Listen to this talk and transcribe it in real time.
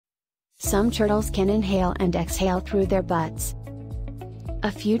Some turtles can inhale and exhale through their butts.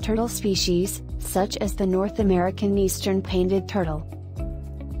 A few turtle species, such as the North American eastern painted turtle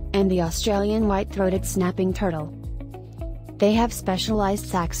and the Australian white-throated snapping turtle, they have specialized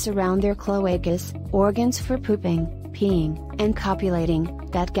sacs around their cloacas, organs for pooping, peeing, and copulating,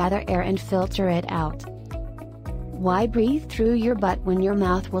 that gather air and filter it out. Why breathe through your butt when your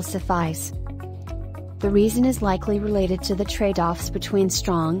mouth will suffice? The reason is likely related to the trade-offs between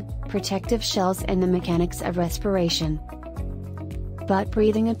strong, protective shells and the mechanics of respiration. Butt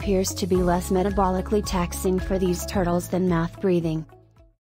breathing appears to be less metabolically taxing for these turtles than mouth breathing.